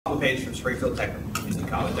LePage from Springfield Community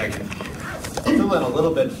College. I can fill in a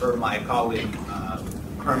little bit for my colleague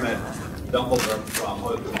Kermit Dunkelberg from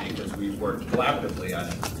Hoyok Community because we've worked collaboratively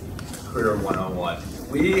on Career 101.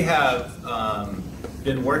 We have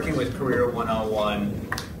been working with Career 101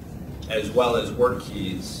 as well as Work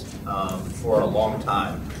Keys for a long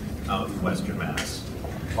time out in Western Mass.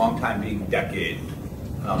 Long time being decade.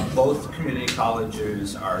 Both community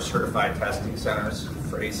colleges are certified testing centers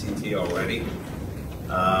for ACT already.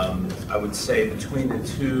 I would say between the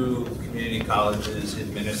two community colleges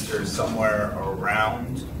administer somewhere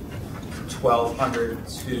around 1,200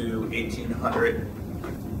 to 1,800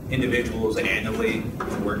 individuals annually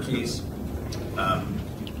in Work Keys.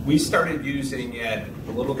 We started using it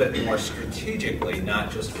a little bit more strategically,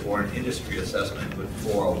 not just for an industry assessment, but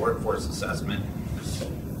for a workforce assessment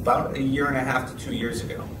about 1.5 to 2 years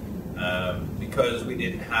ago. Because we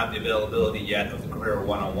didn't have the availability yet of the Career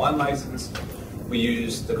 101 license, we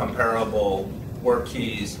used the comparable Work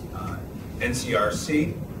Keys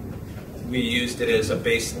NCRC. We used it as a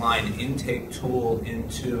baseline intake tool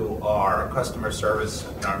into our customer service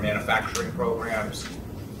and our manufacturing programs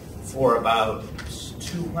for about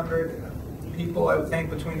 200 people, I would think,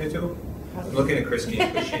 between the two. I'm looking at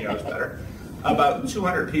Christine because she knows better. About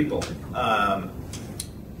 200 people.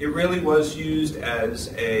 It really was used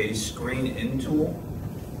as a screen-in tool.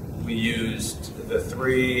 We used the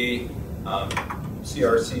three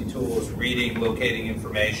CRC tools: reading, locating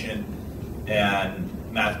information, and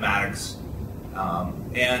mathematics,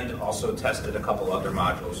 and also tested a couple other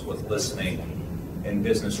modules with listening and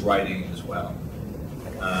business writing as well.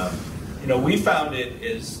 We found it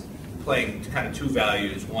is playing kind of two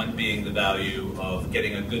values, one being the value of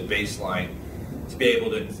getting a good baseline to be able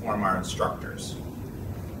to inform our instructors.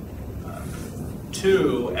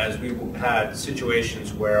 Two, as we had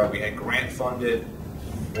situations where we had grant-funded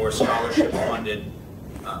or scholarship-funded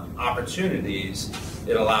opportunities,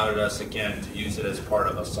 it allowed us, again, to use it as part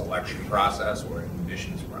of a selection process or an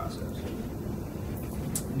admissions process.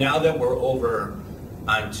 Now that we're over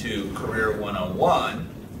onto Career 101,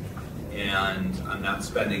 and I'm not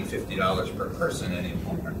spending $50 per person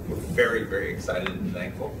anymore, we're very, very excited and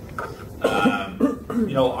thankful.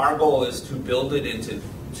 Our goal is to build it into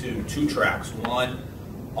two tracks. One,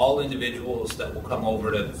 all individuals that will come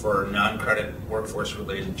over for non-credit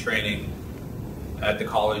workforce-related training at the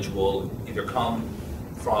college will either come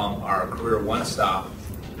from our Career One stop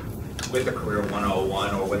with a Career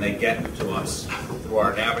 101, or when they get to us through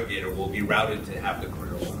our navigator, will be routed to have the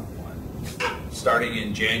Career 101. Starting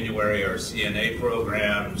in January, our CNA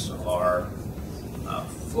programs, our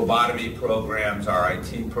phlebotomy programs, our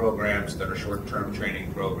IT programs that are short-term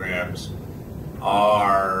training programs,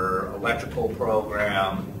 our electrical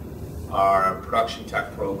program, our production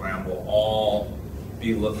tech program will all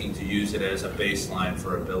be looking to use it as a baseline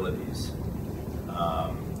for abilities.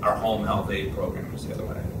 Our home health aid program is the other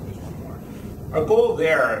one. I think there's one more. Our goal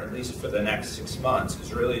there, at least for the next 6 months,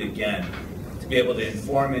 is really, again, to be able to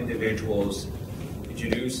inform individuals,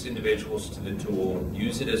 introduce individuals to the tool,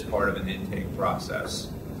 use it as part of an intake process.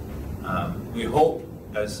 We hope,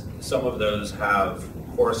 as some of those have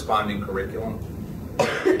corresponding curriculum,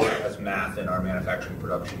 as math in our manufacturing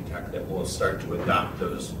production tech, that we'll start to adopt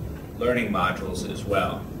those learning modules as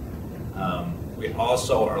well. We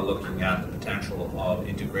also are looking at the potential of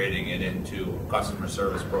integrating it into a customer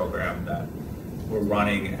service program that we're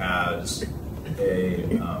running as a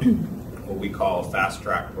what we call a fast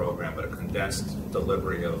track program, but a condensed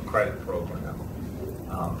delivery of a credit program,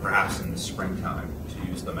 perhaps in the springtime,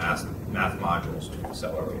 to use the math modules to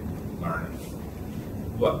accelerate learning.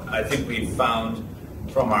 What I think we've found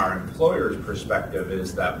from our employer's perspective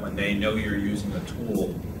is that when they know you're using a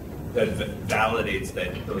tool that validates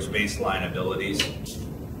those baseline abilities,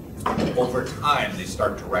 over time they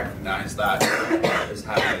start to recognize that as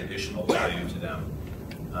having additional value to them.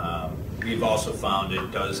 We've also found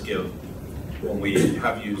it does give, when we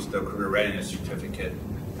have used the career readiness certificate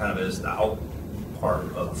kind of as the out part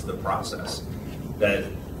of the process, that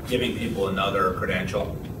giving people another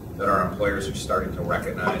credential that our employers are starting to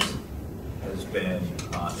recognize has been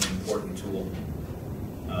an important tool.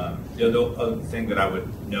 The other thing that I would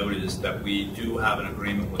note is that we do have an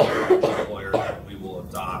agreement with our employer that we will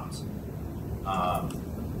adopt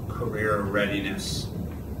career readiness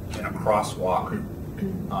in a crosswalk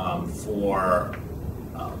for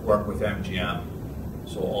work with MGM.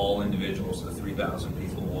 So all individuals, the 3,000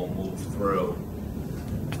 people, will move through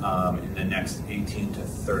in the next 18 to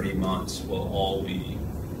 30 months will all be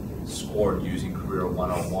scored using Career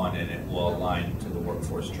 101, and it will align to the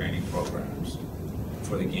workforce training programs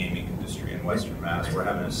for the gaming industry in Western Mass. We're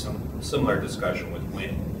having a similar discussion with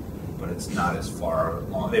Wynn but it's not as far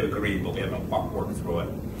along. They've agreed, but we haven't worked through it.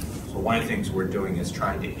 So one of the things we're doing is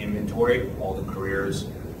trying to inventory all the careers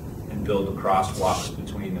and build the crosswalks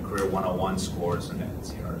between the Career 101 scores and the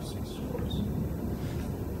NCRC scores.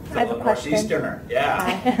 I have a question. Easterner,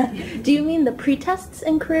 yeah. Do you mean the pre-tests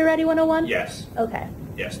in Career Ready 101? Yes. Okay.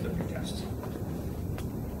 Yes, the pre-tests.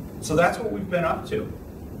 So that's what we've been up to.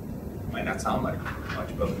 Might not sound like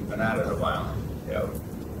much, but we've been at it a while. Yeah.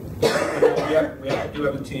 We do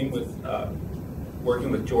have a team with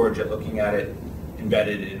working with George at looking at it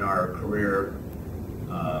embedded in our career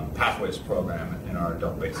pathways program in our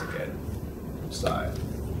adult basic ed side.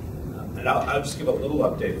 And I'll just give a little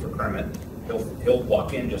update for Kermit. He'll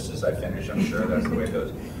walk in just as I finish, I'm sure that's the way it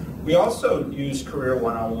goes. We also used Career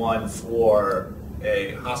 101 for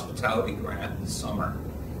a hospitality grant this summer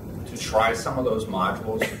to try some of those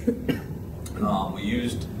modules. We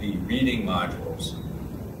used the reading modules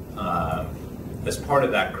as part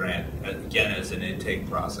of that grant, again, as an intake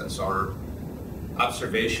process. Our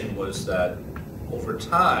observation was that over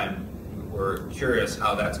time, we're curious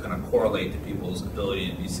how that's going to correlate to people's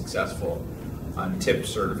ability to be successful on TIP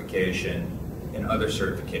certification and other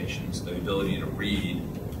certifications, the ability to read,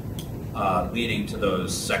 leading to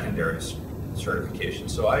those secondary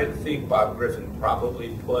certifications. So I think Bob Griffin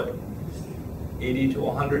probably put 80 to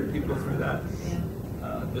 100 people through that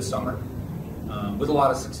this summer with a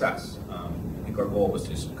lot of success. I think our goal was to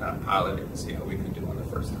just kind of pilot it and see how we could do on the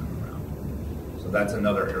first time around. So that's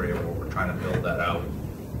another area where we're trying to build that out,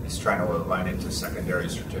 is trying to align it to secondary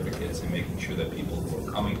certificates and making sure that people who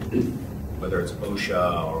are coming, whether it's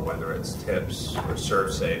OSHA or whether it's TIPS or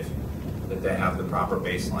ServSafe, that they have the proper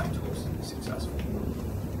baseline tools to be successful.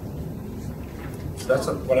 So that's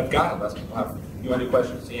what I've got. You want to do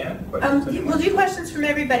questions at the end? We'll do questions from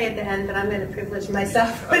everybody at the end, but I'm going to privilege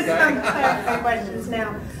myself with some clarifying questions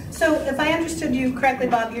now. So if I understood you correctly,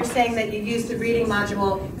 Bob, you're saying that you use the reading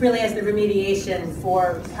module really as the remediation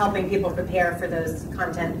for helping people prepare for those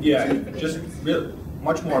content. Yeah, just really,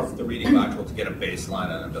 much more of the reading module to get a baseline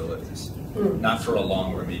on abilities, not for a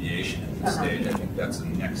long remediation at this stage. I think that's the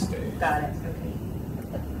next stage. Got it.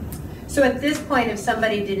 Okay. So at this point, if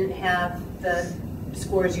somebody didn't have the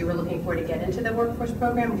scores you were looking for to get into the workforce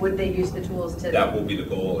program, would they use the tools to? That will be the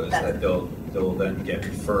goal, is that they'll then get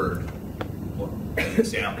referred. An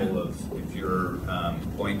example of if you're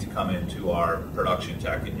going to come into our production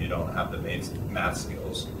tech and you don't have the math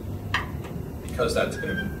skills, because that's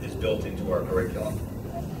is built into our curriculum,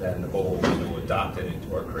 then the goal will be to adopt it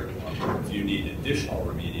into our curriculum. If you need additional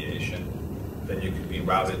remediation, then you could be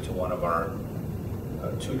routed to one of our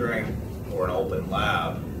tutoring or an open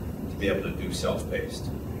lab to be able to do self-paced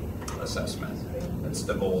assessment. That's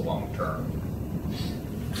the goal long term.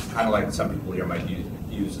 Kind of like some people here might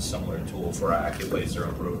use a similar tool for AccuPlacer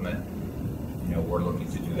improvement. You know, we're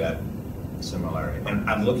looking to do that similarly. And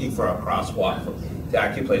I'm looking for a crosswalk to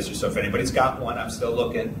AccuPlacer, so if anybody's got one, I'm still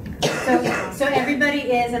looking. So everybody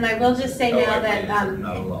is, and I will just say now that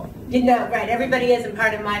not alone. You know, right, everybody is, and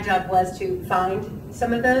part of my job was to find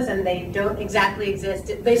some of those, and they don't exactly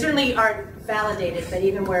exist. They certainly aren't validated, but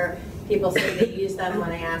even where people say they use them,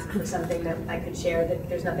 when I ask for something that I could share, that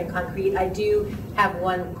there's nothing concrete. I do have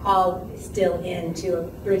one call still into a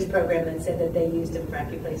bridge program that said that they used them for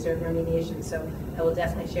AccuPlacer remediation, so I will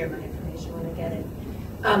definitely share my information when I get it.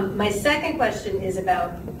 My second question is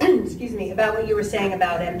about, excuse me, about what you were saying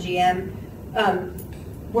about MGM.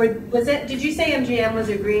 Did you say MGM was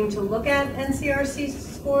agreeing to look at NCRC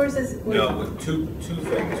scores? No, with two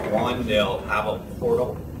things. One, they'll have a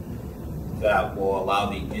portal that will allow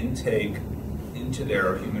the intake into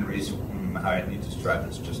their human resource. I need to describe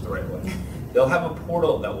this just the right way. They'll have a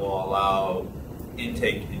portal that will allow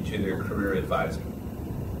intake into their career advisement.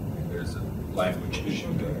 There's a language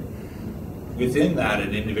issue there. Within that,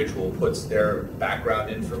 an individual puts their background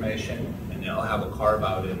information, and they'll have a carve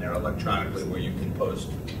out in there electronically where you can post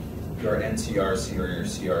your NCRC or your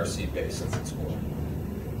CRC basis score.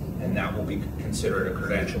 And that will be considered a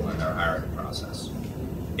credential in their hiring process.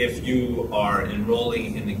 If you are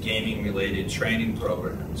enrolling in the gaming-related training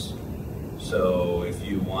programs, so if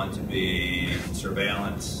you want to be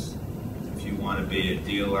surveillance, if you want to be a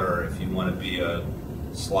dealer, if you want to be a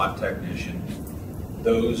slot technician,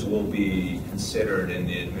 those will be considered in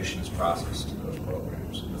the admissions process to those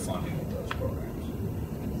programs, the funding of those programs.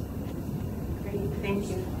 Great, thank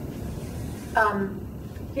you.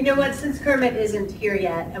 You know what, since Kermit isn't here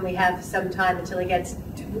yet, and we have some time until he gets,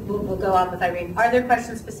 we'll go on with Irene. Are there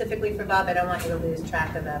questions specifically for Bob? I don't want you to lose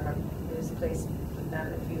track of them or lose place with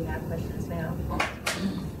them if you have questions now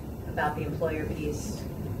about the employer piece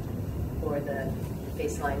or the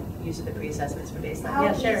baseline, use of the pre-assessments for baseline. How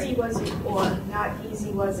Yeah, Sherry. easy was it, or not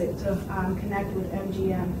easy was it to connect with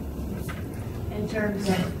MGM in terms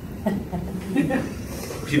of?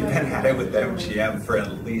 We've been at it with MGM for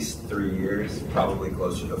at least 3 years, probably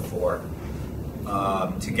closer to 4.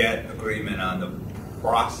 To get agreement on the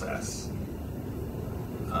process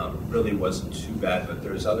really wasn't too bad, but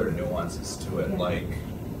there's other nuances to it, like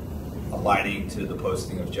aligning to the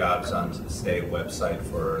posting of jobs onto the state website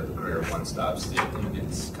for the Career One-Stop.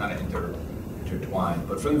 It's kind of intertwined.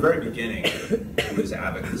 But from the very beginning, it was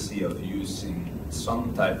advocacy of using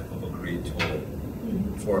some type of agreed tool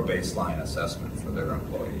for a baseline assessment for their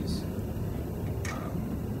employees.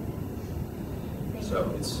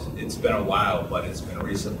 So it's been a while, but it's been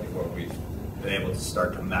recently where we've been able to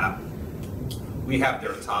start to map. We have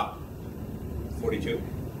their top 42.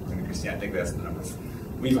 I think that's the number.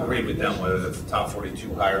 We've agreed with them whether the top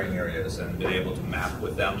 42 hiring areas and been able to map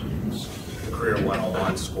with them the Career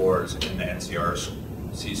 101 scores and the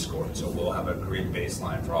NCRC scores. So we'll have a agreed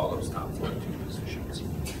baseline for all those top 42 positions.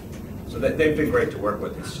 So they've been great to work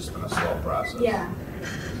with. It's just been a slow process. Yeah.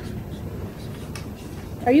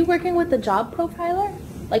 Are you working with the job profiler,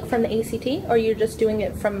 like from the ACT, or you're just doing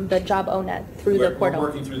it from the job ONET through the portal? We're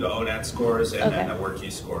working through the ONET scores and then Okay. the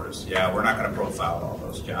WorkE scores. Yeah, we're not going to profile all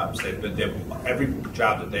those jobs. Every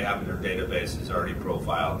job that they have in their database is already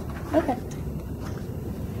profiled. Okay.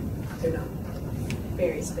 They're not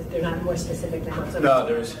they're not more specific than what's. No,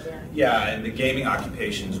 and the gaming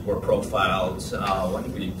occupations were profiled. When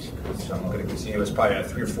did we? So I'm looking at Christine. It was probably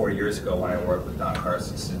 3 or 4 years ago when I worked with Don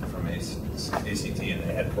Carson from ACT, and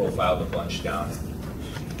they had profiled a bunch down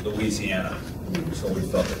in Louisiana. So we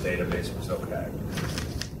felt the database was okay.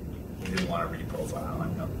 We didn't want to reprofile. I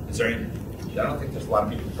know. Is there any? I don't think there's a lot of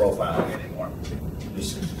people profiling anymore. I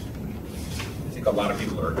think a lot of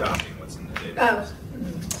people are adopting what's in the database. Oh.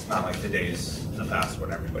 It's not like the days in the past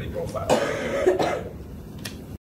when everybody profiled.